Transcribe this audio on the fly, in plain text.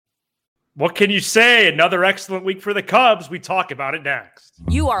What can you say? Another excellent week for the Cubs. We talk about it next.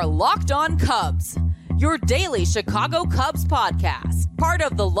 You are Locked On Cubs, your daily Chicago Cubs podcast, part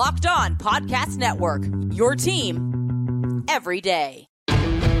of the Locked On Podcast Network, your team every day.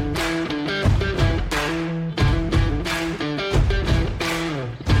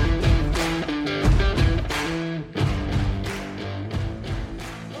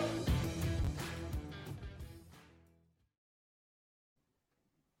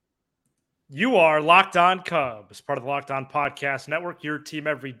 You are Locked On Cubs, part of the Locked On Podcast Network, your team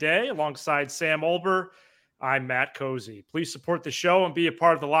every day. Alongside Sam Olber, I'm Matt Cozy. Please support the show and be a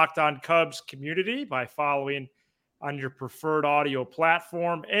part of the Locked On Cubs community by following on your preferred audio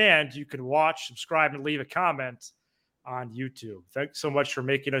platform. And you can watch, subscribe, and leave a comment on YouTube. Thanks so much for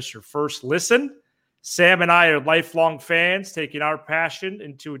making us your first listen. Sam and I are lifelong fans, taking our passion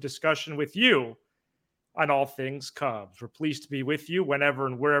into a discussion with you on all things Cubs. We're pleased to be with you whenever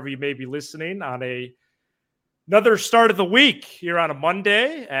and wherever you may be listening on another start of the week here on a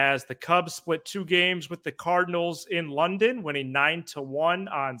Monday, as the Cubs split 2 games with the Cardinals in London, winning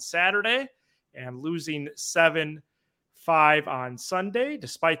 9-1 on Saturday and losing 7-5 on Sunday.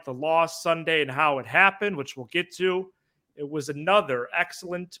 Despite the loss Sunday and how it happened, which we'll get to, it was another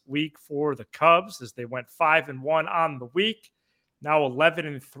excellent week for the Cubs as they went 5-1 on the week. Now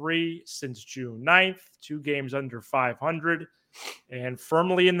 11-3 since June 9th, 2 games under 500, and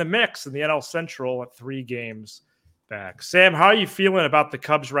firmly in the mix in the NL Central at 3 games back. Sam, how are you feeling about the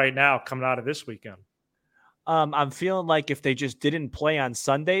Cubs right now coming out of this weekend? I'm feeling like if they just didn't play on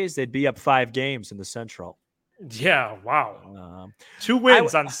Sundays, they'd be up 5 games in the Central. Yeah, wow. 2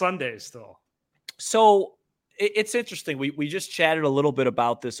 wins on Sundays still. So it's interesting. We just chatted a little bit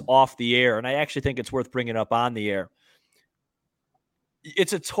about this off the air, and I actually think it's worth bringing up on the air.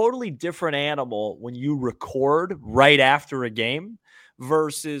 It's a totally different animal when you record right after a game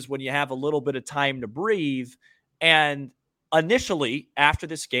versus when you have a little bit of time to breathe. And initially, after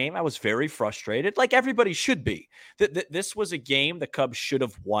this game, I was very frustrated, like everybody should be. This was a game the Cubs should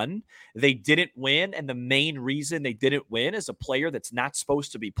have won. They didn't win, and the main reason they didn't win is a player that's not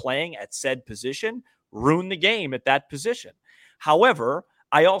supposed to be playing at said position ruined the game at that position. However,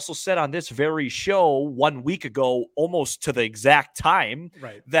 I also said on this very show 1 week ago, almost to the exact time,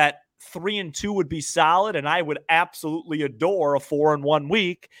 that 3-2 would be solid, and I would absolutely adore a 4-1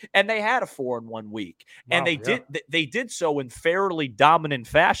 week. And they had a 4-1 week, and they did so in fairly dominant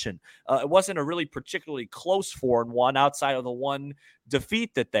fashion. It wasn't a really particularly close 4-1 outside of the one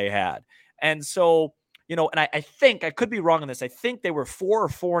defeat that they had. And so, and I think I could be wrong on this. I think they were 4 or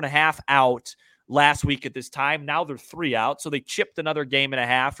 4.5 out last week at this time. Now they're 3 out. So they chipped another game and a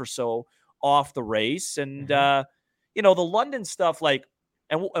half or so off the race. And, the London stuff,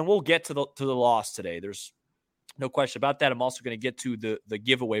 and we'll get to the loss today. There's no question about that. I'm also going to get to the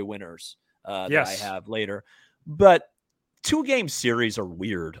giveaway winners that I have later. But 2-game series are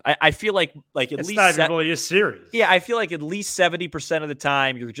weird. I feel like at it's least not even really a series. Yeah, I feel like at least 70% of the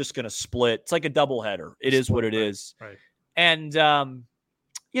time you're just going to split. It's like a doubleheader. It is what it is. Right. And,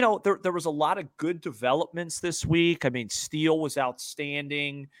 there was a lot of good developments this week. I mean, Steele was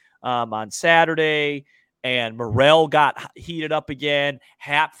outstanding on Saturday, and Morel got heated up again.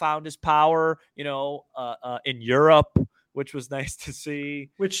 Happ found his power, in Europe, which was nice to see.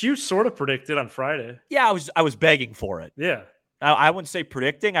 Which you sort of predicted on Friday. Yeah, I was begging for it. Yeah. I wouldn't say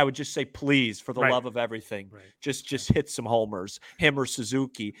predicting. I would just say, please, for the love of everything, just hit some homers, him or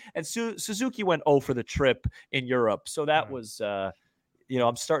Suzuki. And Suzuki went 0 for the trip in Europe. So that was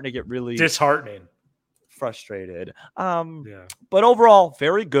I'm starting to get really disheartening, frustrated. But overall,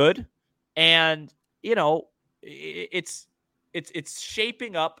 very good. And, it's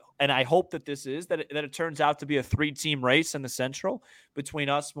shaping up. And I hope that this is, that it turns out to be a 3-team race in the Central between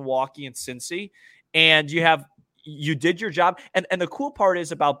us, Milwaukee, and Cincy. And you did your job. And the cool part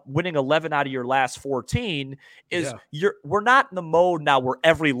is about winning 11 out of your last 14 is we're not in the mode now where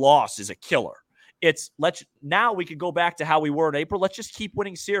every loss is a killer. Now we could go back to how we were in April. Let's just keep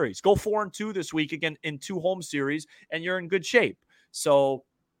winning series. Go 4-2 this week again in 2 home series, and you're in good shape. So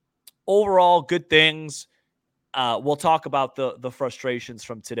overall, good things. We'll talk about the frustrations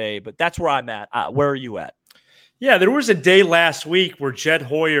from today, but that's where I'm at. Where are you at? Yeah, there was a day last week where Jed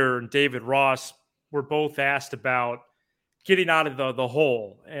Hoyer and David Ross were both asked about getting out of the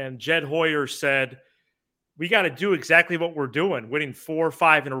hole. And Jed Hoyer said, we got to do exactly what we're doing, winning 4 or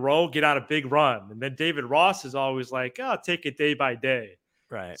 5 in a row, get on a big run. And then David Ross is always like, take it day by day.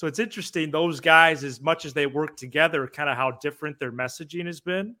 Right. So it's interesting, those guys, as much as they work together, kind of how different their messaging has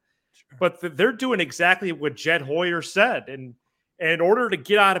been. Sure. But they're doing exactly what Jed Hoyer said. And in order to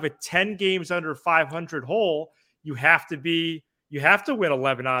get out of a 10 games under 500 hole, you have to be, you have to win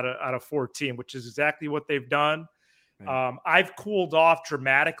 11 out of 14, which is exactly what they've done. Right. I've cooled off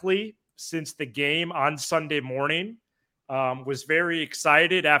dramatically since the game on Sunday morning. Was very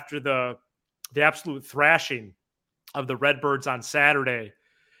excited after the absolute thrashing of the Redbirds on Saturday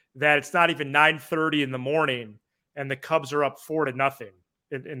that it's not even 9:30 in the morning and the Cubs are up 4-0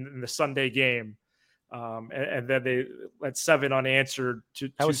 in the Sunday game. And then they let 7 unanswered to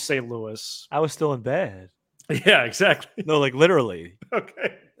St. Louis. I was still in bed. Yeah, exactly. No, like literally.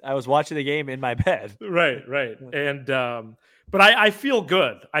 Okay. I was watching the game in my bed. Right. And, but I feel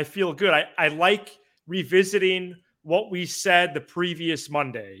good. I like revisiting what we said the previous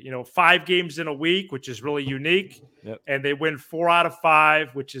Monday, 5 games in a week, which is really unique. Yep. And they win 4 out of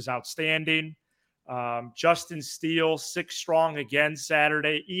 5, which is outstanding. Justin Steele, 6 strong again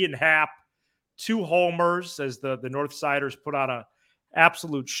Saturday. Ian Happ, 2 homers as the Northsiders put on an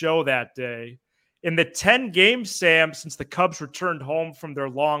absolute show that day. In the 10 games, Sam, since the Cubs returned home from their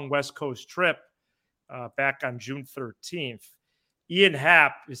long West Coast trip back on June 13th, Ian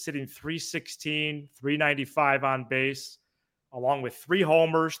Happ is sitting .316, .395 on base, along with 3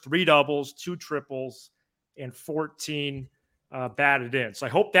 homers, 3 doubles, 2 triples, and 14 batted in. So I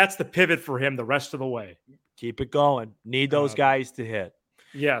hope that's the pivot for him the rest of the way. Keep it going. Need those guys to hit.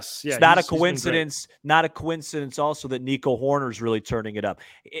 Yes. Yeah, it's not a coincidence. Not a coincidence also that Nico Hoerner's really turning it up.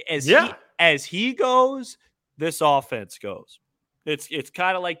 As he goes, this offense goes. It's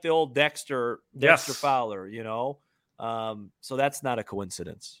kind of like the old Dexter Fowler, so that's not a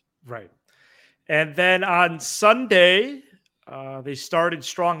coincidence. Right. And then on Sunday, they started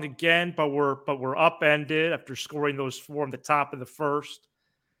strong again, but were upended after scoring those 4 in the top of the first.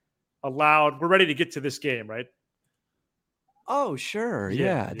 We're ready to get to this game, right? Oh, sure.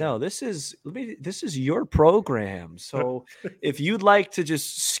 Yeah. No, this is your program. So if you'd like to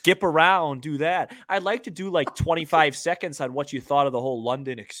just skip around, do that. I'd like to do like 25 seconds on what you thought of the whole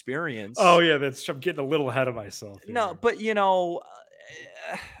London experience. Oh, yeah. I'm getting a little ahead of myself here. No, but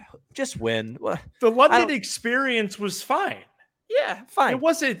just win. The London experience was fine. Yeah, fine.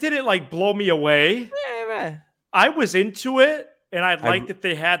 It didn't like blow me away. Yeah. I was into it, and I liked that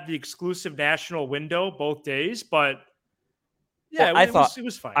they had the exclusive national window both days, but yeah, it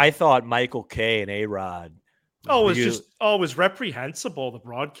was fine. I thought Michael Kay and A-Rod. It was reprehensible, the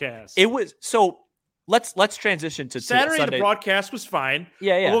broadcast. It was. So let's transition to Saturday. Sunday. The broadcast was fine.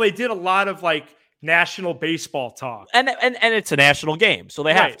 Yeah. Well, they did a lot of like national baseball talk. And it's a national game, so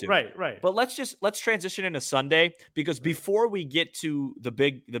they have to. Right. But let's transition into Sunday, because before we get to the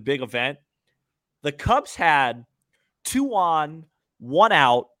big event, the Cubs had 2 on, 1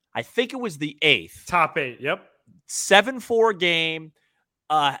 out. I think it was the 8th. Top 8, yep. 7-4 game.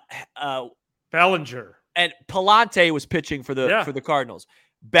 Bellinger. And Palante was pitching for the Cardinals.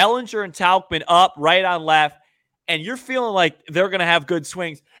 Bellinger and Tauchman up, right on left. And you're feeling like they're going to have good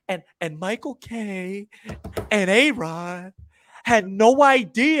swings. And Michael Kay and A-Rod had no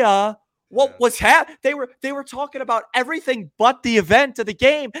idea what was happening. They were talking about everything but the event of the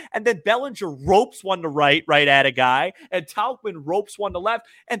game. And then Bellinger ropes one to right at a guy. And Tauchman ropes one to left.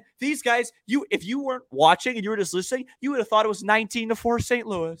 And these guys, if you weren't watching and you were just listening, you would have thought it was 19-4 St.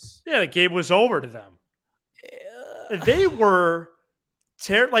 Louis. Yeah, the game was over to them. They were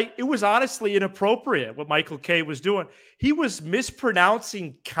it was honestly inappropriate what Michael Kay was doing. He was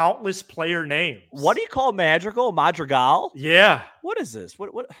mispronouncing countless player names. What do you call Madrigal? Yeah. What is this?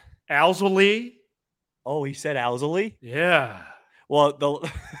 What? Alzoli. Oh, he said Alzoli? Yeah. Well,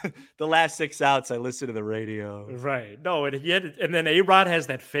 the last 6 outs, I listened to the radio. Right. No, and then A-Rod has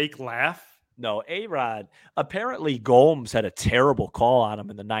that fake laugh. No, A-Rod. Apparently, Gomes had a terrible call on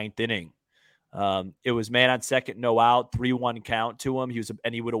him in the 9th inning. It was man on second, no out, 3-1 count to him.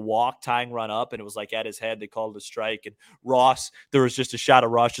 He would have walked, tying run up, and it was like at his head. They called it a strike. And Ross, there was just a shot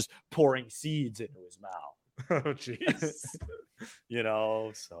of Ross just pouring seeds into his mouth. Oh, jeez.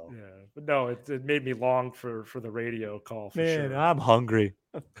 So yeah, but no, it made me long for the radio call. For sure. I'm hungry.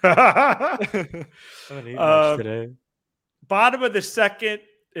 I'm gonna eat much today. Bottom of the second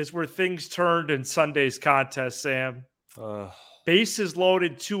is where things turned in Sunday's contest, Sam. Bases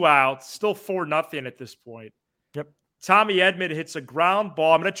loaded, 2 outs, still 4-0 at this point. Yep. Tommy Edman hits a ground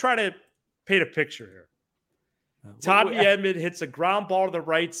ball. I'm going to try to paint a picture here. Tommy Edman hits a ground ball to the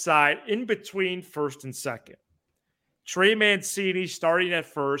right side in between first and second. Trey Mancini, starting at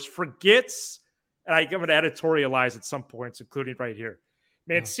first, forgets, and I'm going to editorialize at some points, including right here.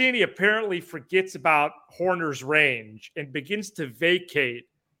 Mancini apparently forgets about Hoerner's range and begins to vacate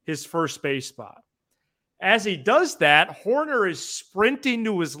his first base spot. As he does that, Hoerner is sprinting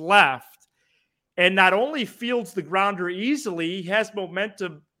to his left and not only fields the grounder easily, he has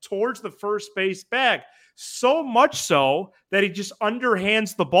momentum towards the first base bag. so much so that he just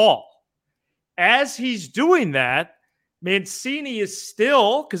underhands the ball. As he's doing that, Mancini is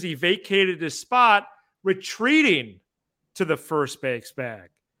still, because he vacated his spot, retreating to the first base bag.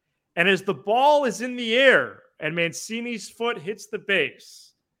 And as the ball is in the air and Mancini's foot hits the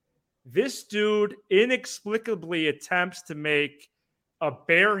base, this dude inexplicably attempts to make a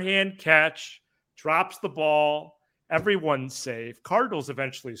bare hand catch, drops the ball, everyone's safe. Cardinals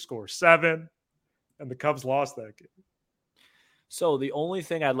eventually score 7, and the Cubs lost that game. So the only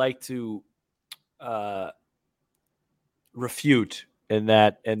thing I'd like to refute in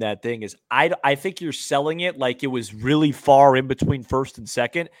that thing is I think you're selling it like it was really far in between first and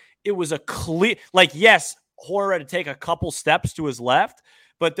second. It was a clear, like, yes, Hoyer had to take a couple steps to his left,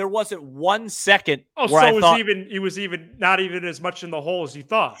 but there wasn't 1 second. Oh, where so he was even not even as much in the hole as you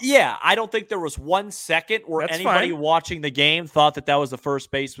thought. Yeah, I don't think there was 1 second where That's anybody fine. watching the game thought that was the first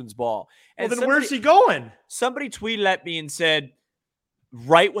baseman's ball. And well, then where's he going? Somebody tweeted at me and said,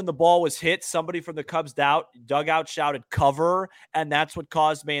 right when the ball was hit, somebody from the Cubs dugout shouted cover, and that's what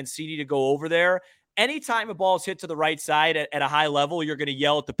caused Mancini to go over there. Anytime a ball is hit to the right side at a high level, you're going to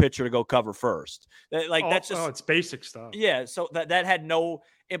yell at the pitcher to go cover first. That's just it's basic stuff. Yeah, so that had no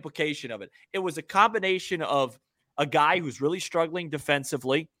implication of it. It was a combination of a guy who's really struggling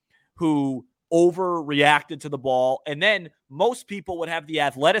defensively, who overreacted to the ball, and then most people would have the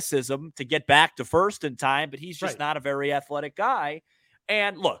athleticism to get back to first in time, but he's just not a very athletic guy.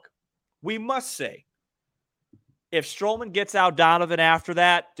 And look, we must say, if Stroman gets out Donovan after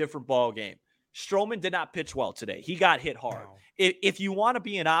that, different ball game. Stroman did not pitch well today. He got hit hard. No. If you want to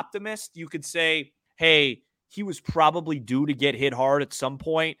be an optimist, you could say, hey, he was probably due to get hit hard at some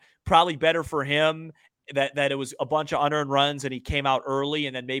point. Probably better for him that it was a bunch of unearned runs and he came out early,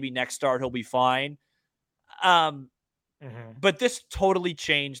 and then maybe next start he'll be fine. But this totally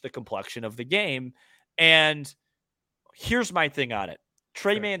changed the complexion of the game. And here's my thing on it.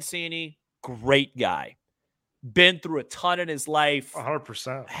 Trey Mancini, great guy. Been through a ton in his life.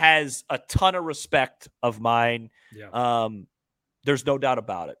 100%. Has a ton of respect of mine. Yeah. There's no doubt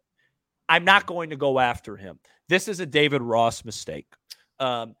about it. I'm not going to go after him. This is a David Ross mistake.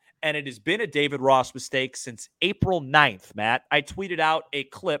 And it has been a David Ross mistake since April 9th, Matt. I tweeted out a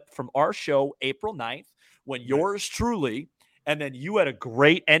clip from our show April 9th when yours truly, and then you had a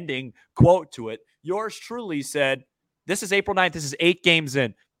great ending quote to it. Yours truly said, this is April 9th. This is 8 games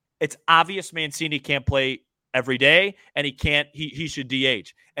in. It's obvious Mancini can't play every day, and he should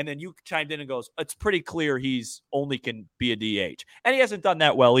DH. And then you chimed in and goes, it's pretty clear he's only can be a DH. And he hasn't done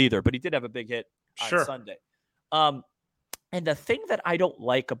that well either, but he did have a big hit on Sunday. And the thing that I don't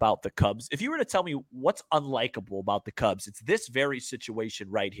like about the Cubs, if you were to tell me what's unlikable about the Cubs, it's this very situation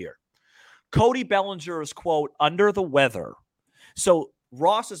right here. Cody Bellinger is, quote, under the weather. So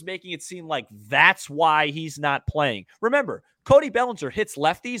Ross is making it seem like that's why he's not playing. Remember, Cody Bellinger hits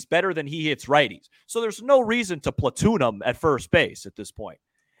lefties better than he hits righties. So there's no reason to platoon him at first base at this point.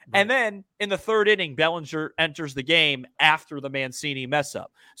 Right. And then in the 3rd inning, Bellinger enters the game after the Mancini mess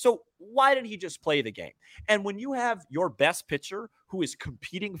up. So why didn't he just play the game? And when you have your best pitcher who is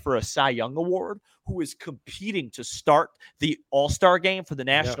competing for a Cy Young Award, who is competing to start the All-Star game for the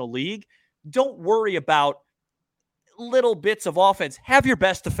National League, don't worry about little bits of offense. Have your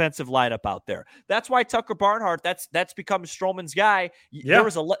best defensive lineup out there. That's why Tucker Barnhart, that's become Stroman's guy. Yeah.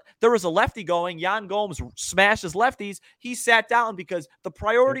 There was a lefty going. Yan Gomes smashes lefties. He sat down because the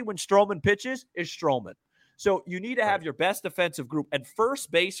priority when Stroman pitches is Stroman. So you need to have your best defensive group. And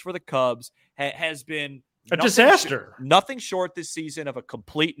first base for the Cubs has been a disaster. Nothing short this season of a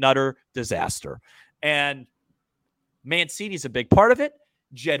complete and utter disaster. And Mancini's a big part of it.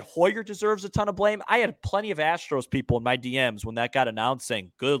 Jed Hoyer deserves a ton of blame. I had plenty of Astros people in my DMs when that got announced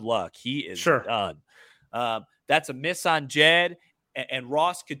saying, good luck. He is done. That's a miss on Jed. And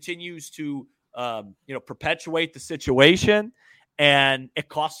Ross continues to perpetuate the situation. And it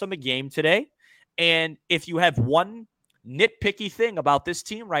cost him a game today. And if you have one nitpicky thing about this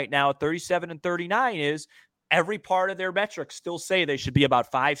team right now at 37 and 39 is every part of their metrics still say they should be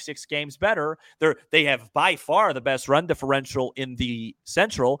about 5-6 games better. They have by far the best run differential in the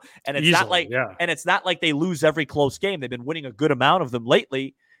Central, and it's not like they lose every close game. They've been winning a good amount of them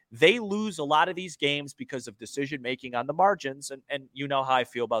lately. They lose a lot of these games because of decision making on the margins, and you know how I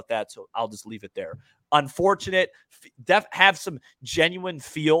feel about that, so I'll just leave it there. Unfortunate. Have some genuine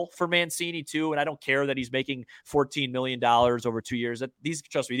feel for Mancini too, and I don't care that he's making $14 million over 2 years.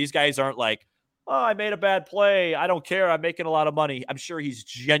 Trust me, these guys aren't like, oh, I made a bad play. I don't care. I'm making a lot of money. I'm sure he's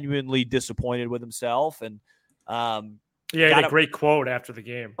genuinely disappointed with himself. And he had a great quote after the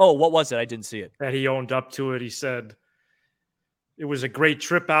game. Oh, what was it? I didn't see it. That he owned up to it. He said, it was a great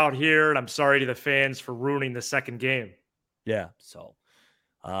trip out here, and I'm sorry to the fans for ruining the second game. Yeah. So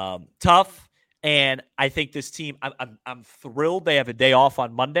tough. And I think this team, I'm thrilled they have a day off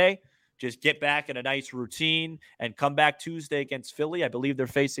on Monday. Just get back in a nice routine and come back Tuesday against Philly. I believe they're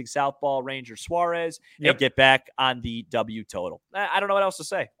facing Southpaw Ranger Suarez and get back on the W total. I don't know what else to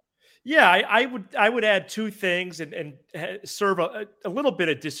say. Yeah, I would add two things and serve a little bit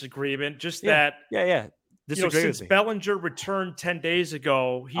of disagreement. Just that, since Bellinger returned 10 days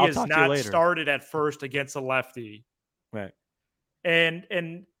ago, he has not started at first against a lefty. Right.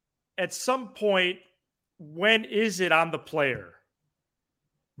 And at some point, when is it on the player?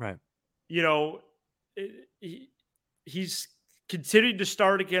 Right. He's continued to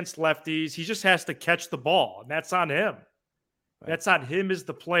start against lefties. He just has to catch the ball, and that's on him. Right. That's on him as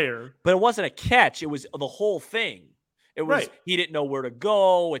the player. But it wasn't a catch. It was the whole thing. It was He didn't know where to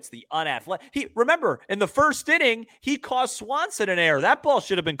go. It's the unathletic. Remember, in the first inning, he caused Swanson an error. That ball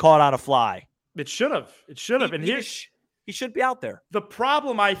should have been caught on a fly. It should have. And he should be out there. The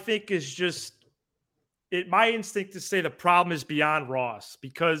problem, I think, is just my instinct to say the problem is beyond Ross,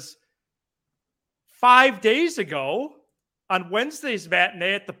 because 5 days ago on Wednesday's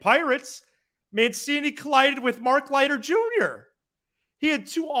matinee at the Pirates, Mancini collided with Mark Leiter Jr. He had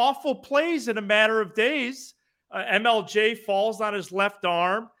two awful plays in a matter of days. MLJ falls on his left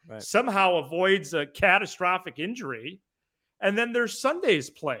arm, somehow avoids a catastrophic injury. And then there's Sunday's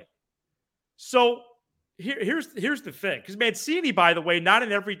play. So here's the thing. Because Mancini, by the way, not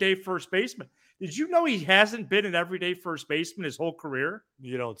an everyday first baseman. Did you know he hasn't been an everyday first baseman his whole career?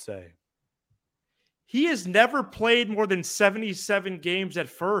 You don't say. He has never played more than 77 games at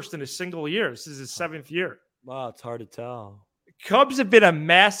first in a single year. This is his 7th year. Wow, it's hard to tell. Cubs have been a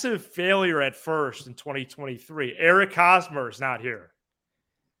massive failure at first in 2023. Eric Hosmer is not here.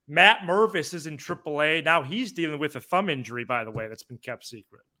 Matt Mervis is in AAA. Now he's dealing with a thumb injury, by the way, that's been kept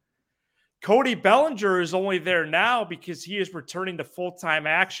secret. Cody Bellinger is only there now because he is returning to full-time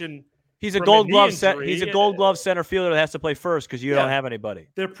action. He's a Gold Glove center fielder that has to play first because you don't have anybody.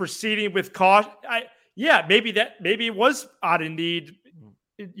 They're proceeding with caution. Maybe it was out of need,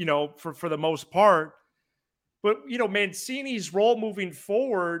 for the most part. But, Mancini's role moving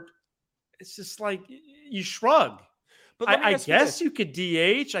forward, it's just like you shrug. But I guess you could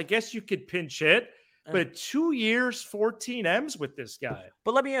DH. I guess you could pinch hit. But 2 years, 14 M's with this guy.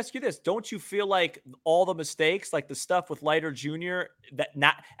 But let me ask you this. Don't you feel like all the mistakes, like the stuff with Leiter Jr., that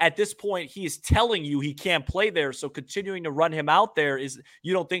not at this point, he is telling you he can't play there. So continuing to run him out there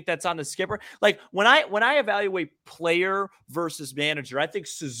you don't think that's on the skipper? Like when I evaluate player versus manager, I think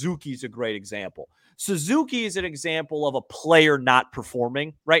Suzuki's a great example. Suzuki is an example of a player not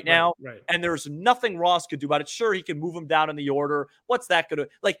performing right now. Right. And there's nothing Ross could do about it. Sure, he can move him down in the order. What's that going to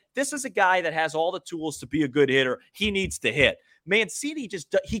 – like, this is a guy that has all the tools to be a good hitter. He needs to hit. Mancini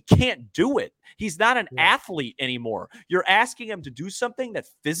he can't do it. He's not an athlete anymore. You're asking him to do something that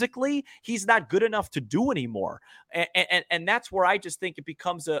physically he's not good enough to do anymore. And that's where I just think it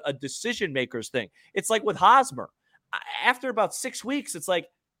becomes a decision maker's thing. It's like with Hosmer. After about 6 weeks, it's like,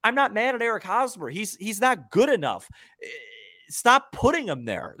 I'm not mad at Eric Hosmer. He's not good enough. Stop putting him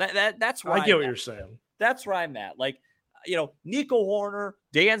there. That's where I get what you're saying. That's where I'm at. Like, Nico Horner,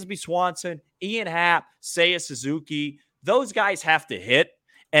 Dansby Swanson, Ian Happ, Seiya Suzuki, those guys have to hit.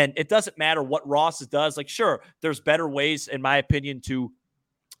 And it doesn't matter what Ross does. Like, sure, there's better ways, in my opinion, to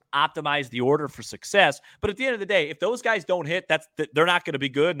optimize the order for success. But at the end of the day, if those guys don't hit, they're not going to be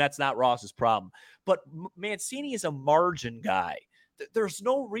good, and that's not Ross's problem. But Mancini is a margin guy. There's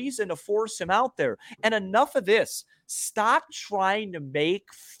no reason to force him out there. And enough of this. Stop trying to make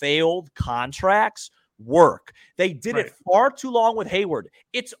failed contracts work. They did it far too long with Hayward.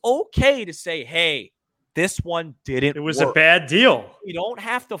 It's okay to say, hey, this one didn't work. It was a bad deal. You don't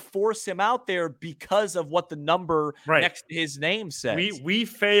have to force him out there because of what the number next to his name says. We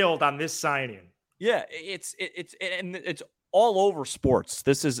failed on this signing. Yeah, it's all over sports.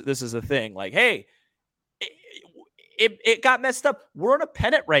 This is a thing. Like, hey, it got messed up. We're in a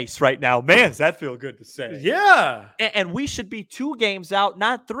pennant race right now. Man, does that feel good to say. Yeah. And we should be 2 games out,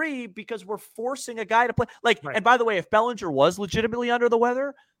 not 3, because we're forcing a guy to play. And by the way, if Bellinger was legitimately under the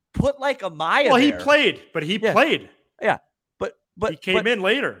weather, put like Amaya there. He played, but he played. Yeah. But he came in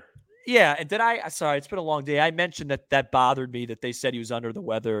later. Yeah. And sorry, it's been a long day. I mentioned that bothered me that they said he was under the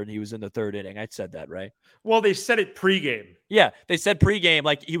weather and he was in the 3rd inning. I said that, right? Well, they said it pregame. Yeah. They said pregame,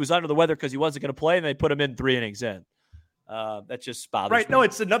 like he was under the weather because he wasn't going to play, and they put him in 3 innings in. That just bothers me. Right. No,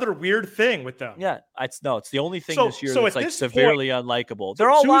 it's another weird thing with them. Yeah. It's the only thing this year that's like severely unlikable. They're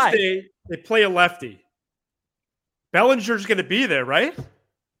all Tuesday, they play a lefty. Bellinger's going to be there, right?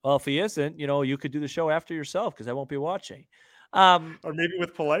 Well, if he isn't, you could do the show after yourself because I won't be watching. Or maybe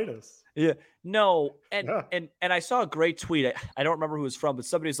with Politis. Yeah, no, and I saw a great tweet. I don't remember who it was from, but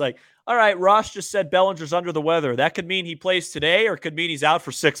somebody's like, "All right, Ross just said Bellinger's under the weather. That could mean he plays today, or could mean he's out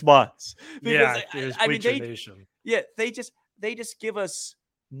for 6 months." Because, I mean, they just give us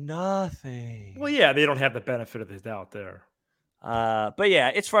nothing. Well, yeah, they don't have the benefit of the doubt there. But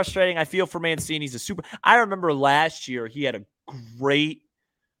yeah, it's frustrating. I feel for Mancini. He's a super. I remember last year he had a great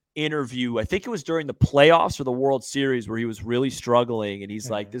interview. I think it was during the playoffs or the World Series where he was really struggling, and he's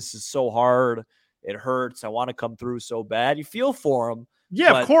like, "This is so hard. It hurts. I want to come through so bad." You feel for him.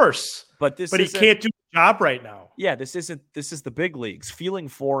 Yeah, of course. But he can't do the job right now. Yeah, this is the big leagues. Feeling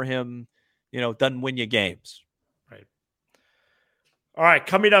for him, doesn't win you games. Right. All right,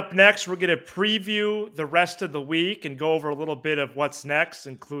 coming up next, we're going to preview the rest of the week and go over a little bit of what's next,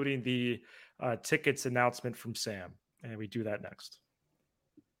 including the tickets announcement from Sam. And we do that next.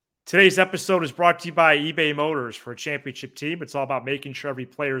 Today's episode is brought to you by eBay Motors. For a championship team, it's all about making sure every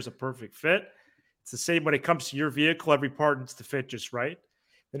player is a perfect fit. It's the same when it comes to your vehicle. Every part needs to fit just right.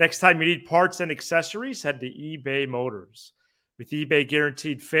 The next time you need parts and accessories, head to eBay Motors. With eBay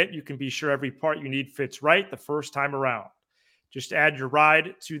Guaranteed Fit, you can be sure every part you need fits right the first time around. Just add your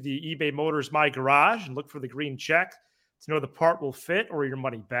ride to the eBay Motors My Garage and look for the green check to know the part will fit or your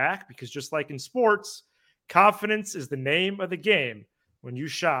money back, because just like in sports, confidence is the name of the game when you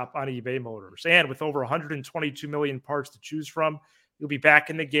shop on eBay Motors. And with over 122 million parts to choose from, you'll be back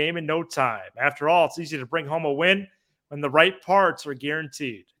in the game in no time. After all, it's easy to bring home a win when the right parts are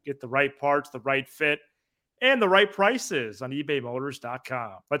guaranteed. Get the right parts, the right fit, and the right prices on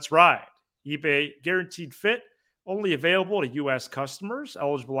ebaymotors.com. Let's ride. eBay Guaranteed Fit, only available to U.S. customers.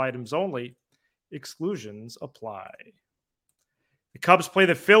 Eligible items only. Exclusions apply. The Cubs play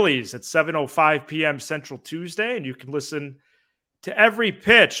the Phillies at 7:05 p.m. Central Tuesday, and you can listen to every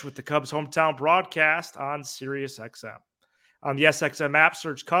pitch with the Cubs hometown broadcast on SiriusXM. On the SXM app,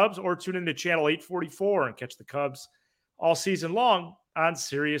 search Cubs or tune into channel 844 and catch the Cubs all season long on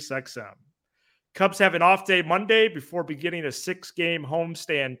SiriusXM. Cubs have an off day Monday before beginning a 6-game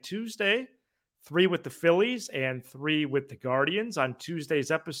homestand Tuesday, 3 with the Phillies and 3 with the Guardians. On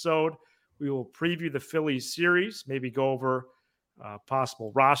Tuesday's episode, we will preview the Phillies series, maybe go over a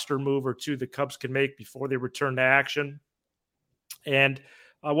possible roster move or two the Cubs can make before they return to action. And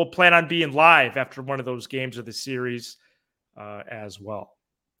we'll plan on being live after one of those games of the series as well.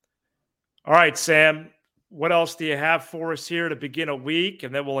 All right, Sam, what else do you have for us here to begin a week?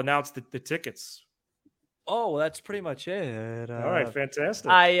 And then we'll announce the tickets. Oh, that's pretty much it. All right, fantastic.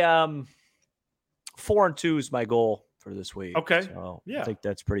 4-2 is my goal for this week. Okay. So yeah. I think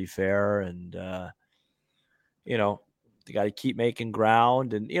that's pretty fair. And, you got to keep making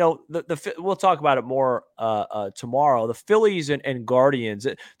ground. And, we'll talk about it more tomorrow. The Phillies and Guardians,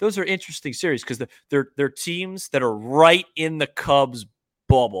 those are interesting series because they're teams that are right in the Cubs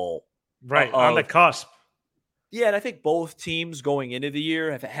bubble. Right, on the cusp. Yeah, and I think both teams going into the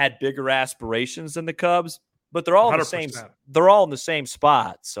year have had bigger aspirations than the Cubs, but they're all in the same. They're all in the same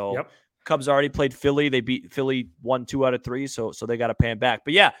spot. So yep. Cubs already played Philly. They beat Philly 1, 2 out of 3. So they got to pay them back.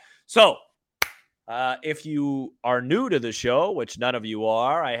 But yeah, so if you are new to the show, which none of you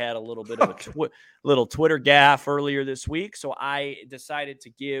are, I had a little bit of a little Twitter gaffe earlier this week. So I decided to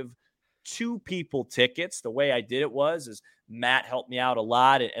give 2 people tickets. The way I did it is Matt helped me out a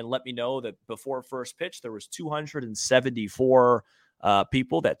lot and let me know that before first pitch, there was 274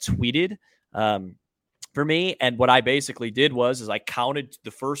 people that tweeted for me. And what I basically did was I counted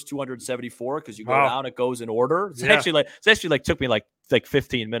the first 274 because you go down, it goes in order. It's actually took me like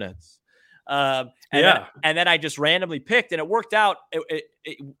 15 minutes. And then I just randomly picked, and it worked out.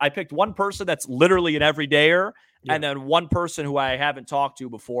 I picked one person that's literally an everydayer, and then one person who I haven't talked to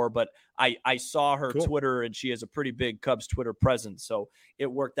before, but I saw her Twitter, and she has a pretty big Cubs Twitter presence, so it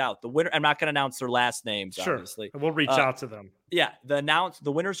worked out. The winner, I'm not going to announce their last names, obviously. We'll reach out to them. Yeah,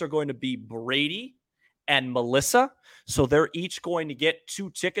 the winners are going to be Brady and Melissa. So they're each going to get 2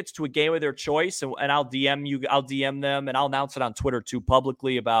 tickets to a game of their choice. And I'll DM them, and I'll announce it on Twitter too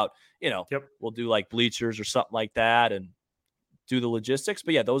publicly about, we'll do like bleachers or something like that and do the logistics.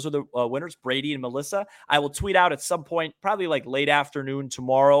 But yeah, those are the winners, Brady and Melissa. I will tweet out at some point, probably like late afternoon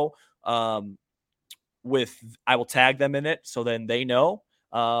tomorrow. I will tag them in it so then they know.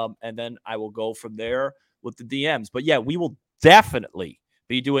 And then I will go from there with the DMs. But yeah, we will definitely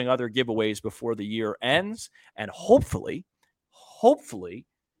be doing other giveaways before the year ends. And hopefully,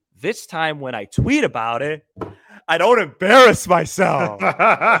 this time when I tweet about it, I don't embarrass myself.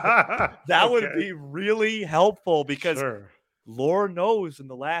 That would be really helpful because Lord knows in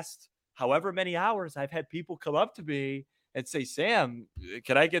the last however many hours I've had people come up to me and say, Sam,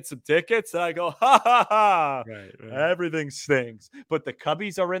 can I get some tickets? And I go, ha, ha, ha. Right. Everything stinks. But the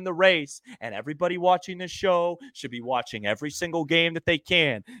Cubbies are in the race, and everybody watching this show should be watching every single game that they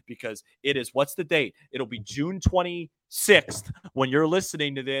can, because it is, what's the date? It'll be June 26th when you're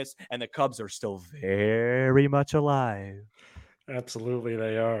listening to this, and the Cubs are still very much alive. Absolutely,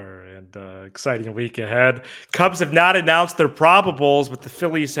 they are. And exciting week ahead. Cubs have not announced their probables, but the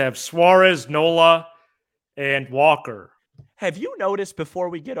Phillies have Suarez, Nola, and Walker. Have you noticed, before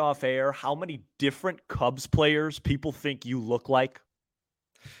we get off air, how many different Cubs players people think you look like?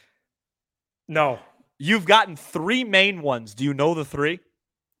 No. You've gotten 3 main ones. Do you know the 3?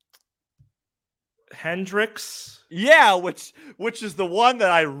 Hendricks. Yeah, which is the one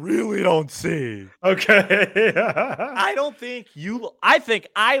that I really don't see. Okay. I don't think you. I think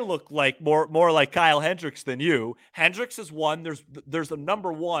I look like more like Kyle Hendricks than you. Hendricks is one. There's a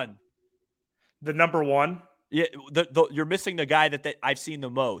number 1. The number 1. Yeah, you're missing the guy that I've seen the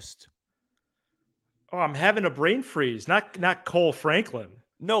most. Oh, I'm having a brain freeze. Not Cole Franklin.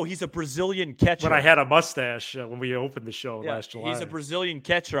 No, he's a Brazilian catcher. When I had a mustache when we opened the show last July. He's a Brazilian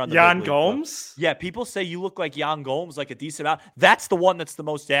catcher on the Yan Gomes? Yeah, people say you look like Yan Gomes, like a decent amount. That's the one that's the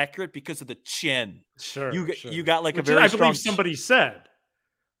most accurate because of the chin. Sure. You got like Which a very I strong believe somebody said.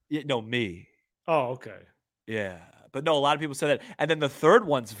 Yeah, no, me. Oh, okay. Yeah. But no, a lot of people say that. And then the third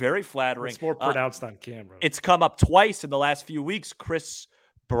one's very flattering. It's more pronounced on camera. It's come up twice in the last few weeks. Chris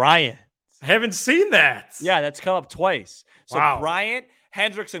Bryant. I haven't seen that. Yeah, that's come up twice. So wow. Bryant,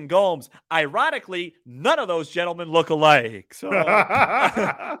 Hendricks, and Gomes. Ironically, none of those gentlemen look alike. So on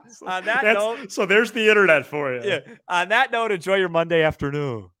that note, so there's the internet for you. Yeah. On that note, enjoy your Monday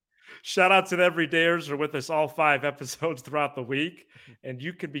afternoon. Shout out to the everydayers who are with us all 5 episodes throughout the week. And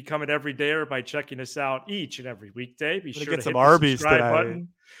you can become an everydayer by checking us out each and every weekday. Be sure to hit the subscribe button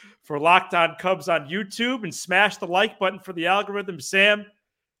for Locked On Cubs on YouTube and smash the like button for the algorithm. Sam,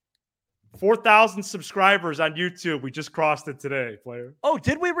 4,000 subscribers on YouTube. We just crossed it today, player. Oh,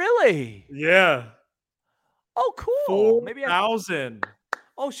 did we really? Yeah. Oh, cool. 4,000.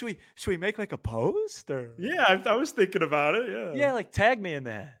 Oh, should we make like a post? Or? Yeah, I was thinking about it. Yeah. Yeah, like tag me in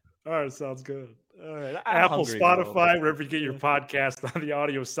that. All right, sounds good. All right, Apple, Spotify, wherever you get your podcast on the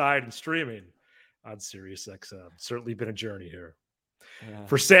audio side and streaming on SiriusXM. Certainly been a journey here. Yeah.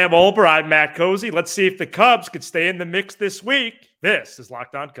 For Sam Olber, I'm Matt Cozy. Let's see if the Cubs could stay in the mix this week. This is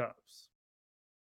Locked On Cubs.